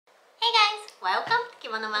Welcome to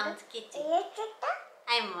Kimono Mom's Kitchen.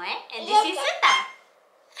 I'm Moe and this is Suta.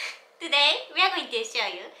 Today we are going to show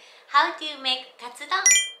you how to make katsudon.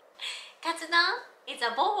 Katsudon is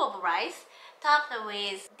a bowl of rice topped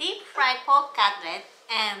with deep fried pork cutlet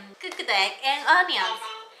and cooked egg and onions.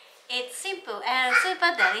 It's simple and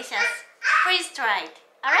super delicious. Please try it.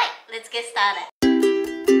 Alright, let's get started.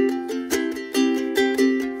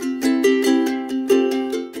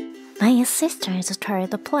 My sister is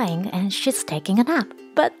tired of playing and she's taking a nap.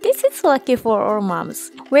 But this is lucky for our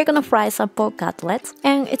moms. We're gonna fry some pork cutlets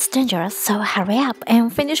and it's dangerous, so hurry up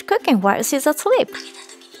and finish cooking while she's asleep.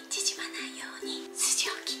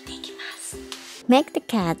 Make the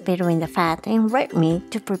cat between the fat and red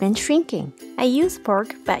meat to prevent shrinking. I use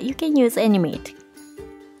pork, but you can use any meat.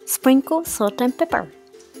 Sprinkle salt and pepper.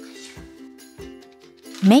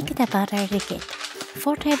 Make the batter liquid.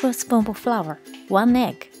 4 tablespoons of flour, 1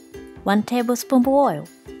 egg, 1 tablespoon of oil,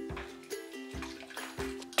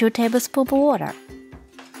 2 tablespoons of water.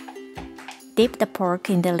 Dip the pork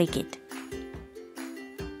in the liquid.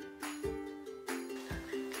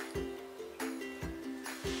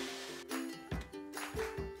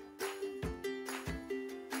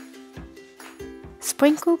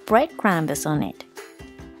 Sprinkle breadcrumbs on it.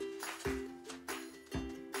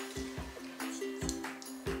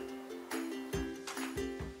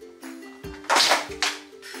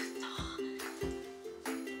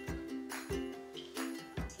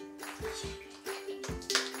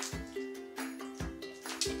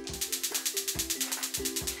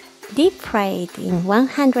 Deep fry it in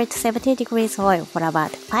 170 degrees oil for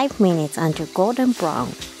about 5 minutes until golden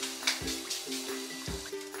brown.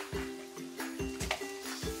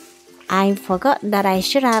 I forgot that I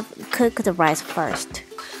should have cooked the rice first.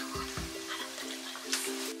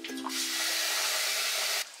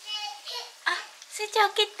 Suちゃん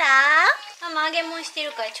起きた？ママ揚げ物して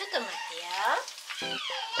るからちょっと待ってよ。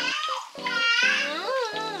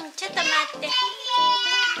ちょっと待って。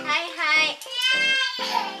はいはい。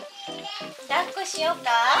抱っこしようか？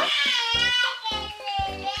は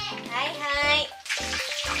いはい。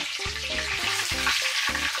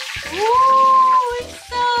おー、美味し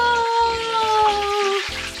そう。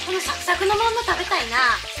このサクサクのまんま食べたいな。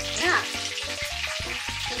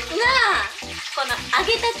この揚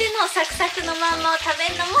げたてのサクサクのまんまを食べ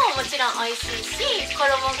るのももちろん美味しいし、衣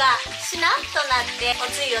がしなっとなってお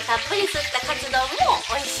つゆをたっぷり吸ったカツ丼も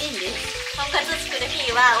美味しいんです。とんかつ作る日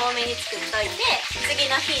は多めに作っといて、次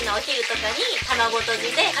の日のお昼とかに卵とじ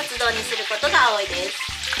でカツ丼にすることが多いです。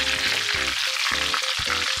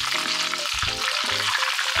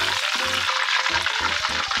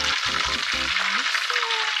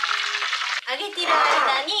揚げてる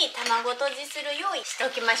間に卵とじする用意してお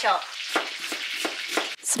きましょう。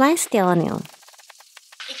Slice the onion.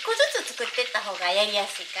 1個ずつ作っていった方がやりや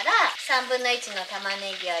すいから、3分の1の玉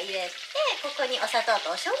ねぎを入れて、ここにお砂糖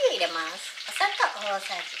とお醤油入れます。お砂糖大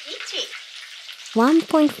さじ1。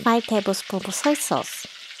1.5 tablespoons of soy sauce.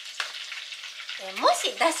 も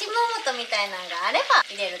しだしももとみたいなのがあれば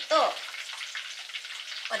入れると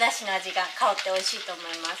おだしの味が香って美味しいと思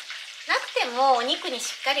います。なくてもお肉に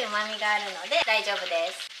しっかり旨味があるので大丈夫で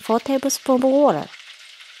す。4 tablespoons of water.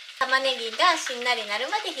 玉ねぎがしんなりなる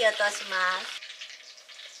まで火を通します。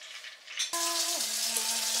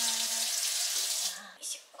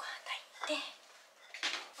ご飯炊いて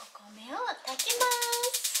お米を炊きま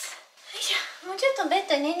す。よいしょ。もうちょっとベッ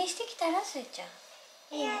ドに寝にしてきたらすいちゃん。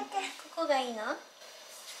いいの？ここがいいの？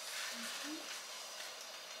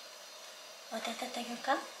お手たたぎ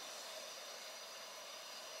か？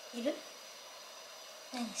いる？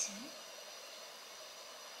何する？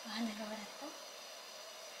お花が笑った？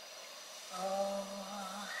お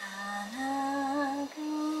花が笑っ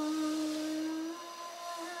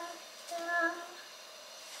た。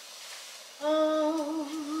お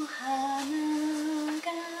花が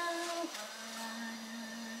笑った。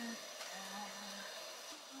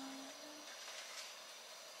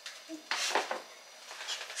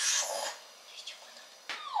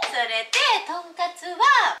それでとんかつは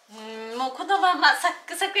もうこのままサッ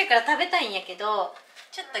クサクやから食べたいんやけど、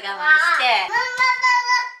ちょっと我慢して。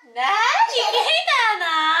なにだな。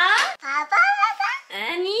パパ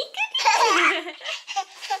何か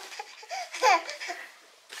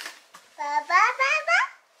パパ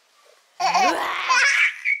うわ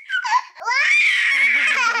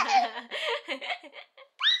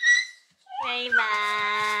バイバ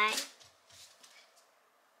ーイ。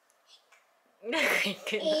どこ行く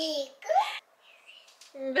の？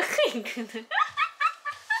どこ行くの？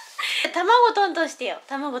卵トントンしてよ。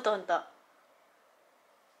卵トントン。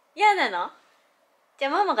嫌なの？じゃ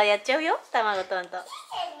あママがやっちゃうよ。卵トントン。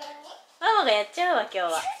ママがやっちゃうわ今日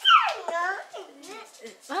は。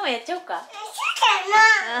ママやっちゃおうか。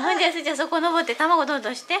ほんじゃすーちゃんそこ登って卵どんど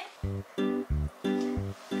んして。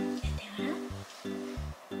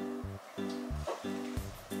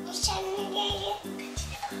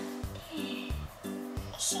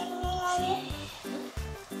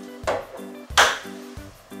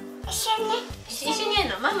一緒にやる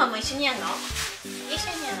の？ママも一緒にやるの？一緒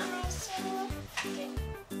にやるの？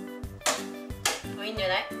もういいんじゃ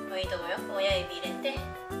ない？もういいと思うよ。親指入れて。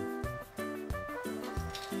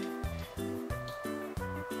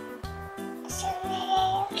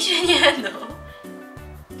一緒にやるの？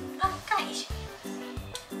あっか一緒に。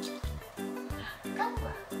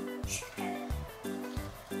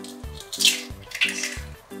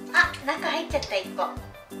あ、中入っちゃった一個。マ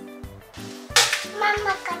マ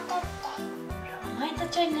が取って。甘いと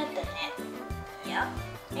ちょいになったね。いいよ。は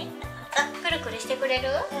い。あ、くるくるしてくれる？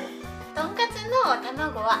とんかつの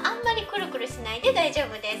卵はあんまりくるくるしないで大丈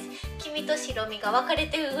夫です。黄身と白身が分かれ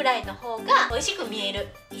てるぐらいの方が美味しく見える。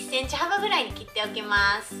1センチ幅ぐらいに切っておき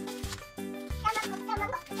ます。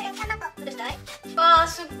わあ、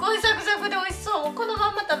すっごいサクサクで美味しそう。もうこの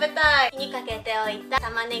まんま食べたい。火にかけておいた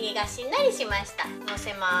玉ねぎがしんなりしました。の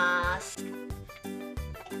せます。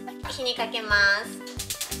火にかけます。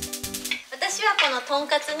私はこのとん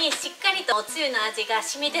かつにしっかりとおつゆの味が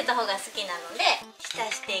染みてた方が好きなので浸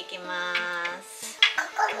していきます。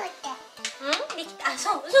できた。あ、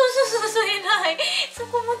そう偉い。そ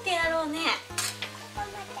こ持ってやろうね。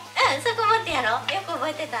そこ持ってやろう。よく覚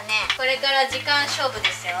えてたね。これから時間勝負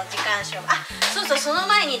ですよ。時間勝負。あ、その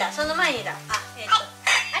前にだ。あ、あり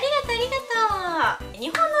がとう日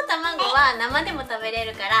本の卵は生でも食べれ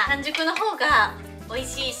るから半熟の方が美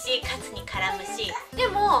味しいし、カツに絡むし。で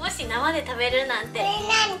ももし生で食べるなんてなん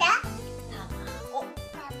だ？卵っ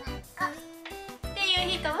ていう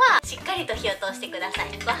人はしっかりと火を通してください。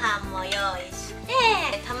ご飯も用意して、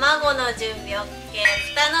卵の準備 OK、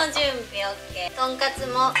 蓋の準備 OK、 とんかつ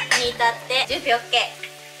も煮立って準備 OK。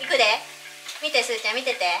 いくで。見てすーちゃん、見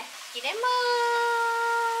てて。入れます。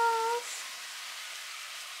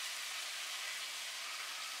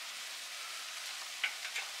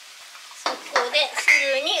そこです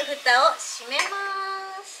ぐに蓋を閉めま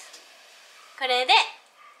す。これで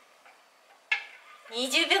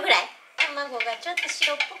20秒ぐらい。卵がちょっと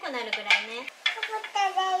白っぽくなるぐらいね。見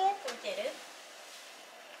てる？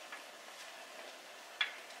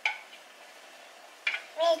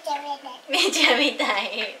めいちゃんみた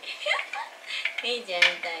い。めいちゃんみ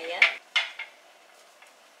たいよ。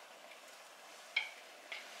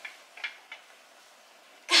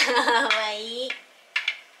かわいい。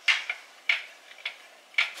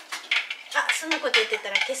あ、そんなこと言ってた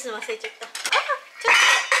ら消すの忘れちゃった。あ、ちょっと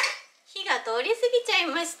火が通り過ぎちゃい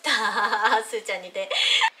ました。すーちゃんにて。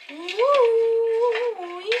おお、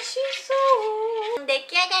美味しそう。出来上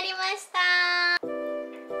がりました。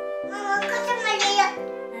ママ、こそまでよ。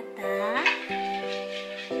なった？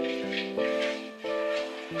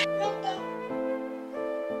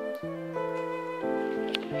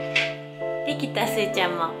できた、すーちゃ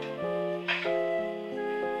んも。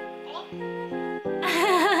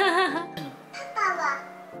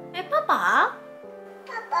パ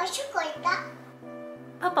パお仕事行った？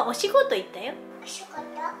パパお仕事行ったよ。お仕事？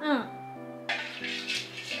うん。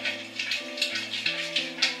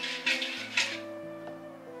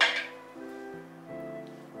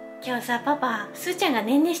今日さ、パパすーちゃんが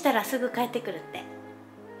ねんねしたらすぐ帰ってくるって。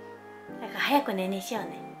だから早くねんねしよう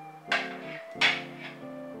ね。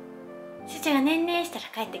すーちゃんがねんねしたら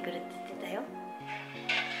帰ってくるって言ってたよ。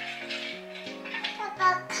パ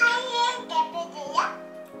パ、帰れって言ってよ。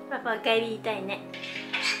パパお帰り言いたいね。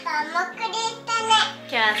パパ、もくり行ったね。今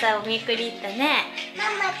日はさ、おみくり行ったね。マ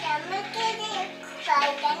マちゃん、むくりクック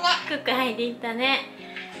開いたね。クック入り行ったね。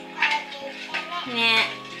開いてね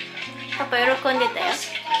え、パパ喜んでたよ。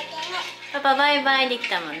パパバイバイでき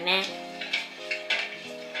たもんね。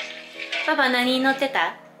パパ何に乗って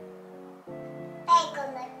た？バイク乗っ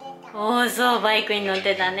てた。おお、そう、バイクに乗っ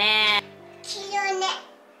てたね。黄色ね。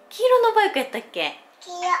黄色のバイクやったっけ？黄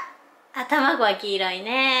色。あ、卵は黄色い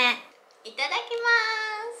ね。いただきま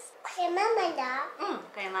す。これママだ？うん、こ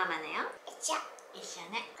れママだよ。一緒。一緒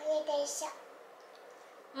ね。これで一緒。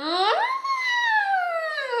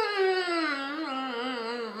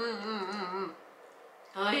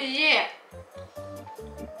おいしい。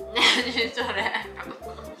何それ。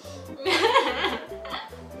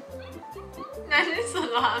何そ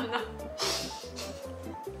の反応。ね、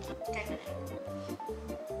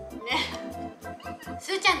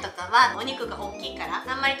すーちゃんとかはお肉が大きいから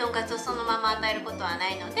あんまりとんかつをそのまま与えることはな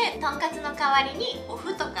いので、とんかつの代わりにお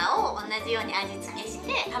麩とかを同じように味付けし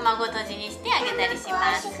て卵とじにしてあげたりし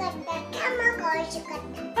ます。卵美味しかっ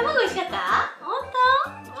た。卵美味しかった？本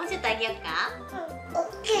当？もうちょっとあげようか。大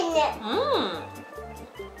きいね。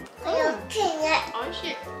大きいね。美味し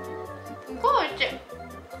い。すごい美味しい。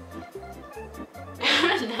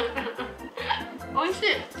美味しい。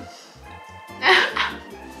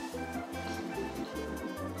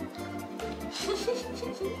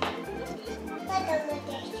まだまだ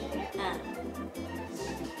する。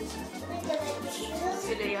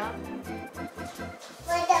するよ。ま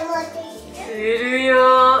だまだすする。るよ。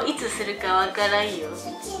いつするかわからんよ。そ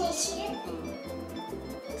っちにする。こ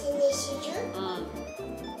っちにする。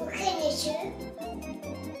こっちにする。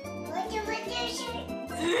まだまだする。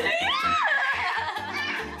するよ。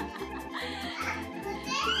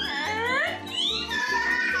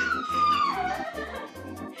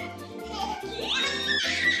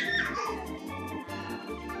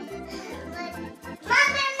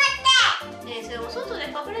ねえ、それお外で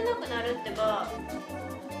隠れなくなるってば。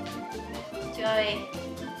ちょい。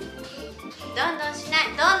どんどんしない。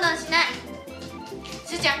どんどんしない。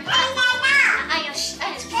すーちゃん。あ、よし。あ、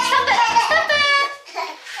よし。ストップ。ストップ。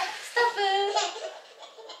ストップ。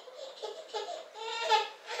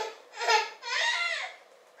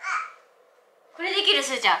これできる、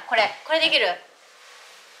すーちゃん。これできる。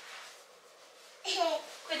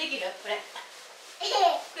これできる。これ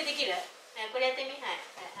できる。これやってみ。はい。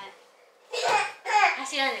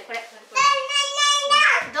走らんで、これ。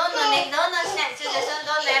どんどんね、どんどんしない。ちょっと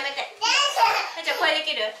どんどんやめて。じゃあこれで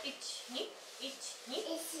きる。1、2、1、2。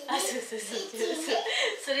あ、そう。そ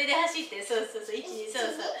れで走って、そう。1、2、そ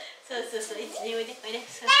う。1、2、おいで。じゃ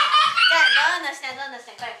あどんどんし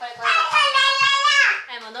た。これ。は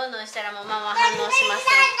い、もうどんどんしたらもうママ反応しませ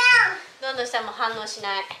ん。どんどんしたらもう反応し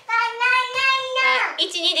ない。1、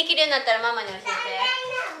2できるようになったらママに教え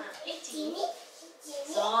て。1、2。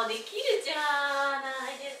そう、できるじゃな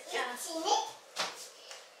いですか。は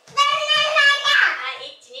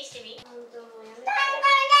い、1、2してみ。本当もうやめて。や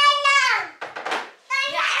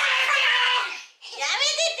め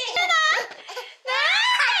てって言ったら。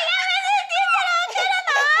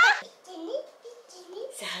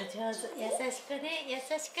さあ、上手。優しくね、優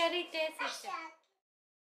しく歩いて。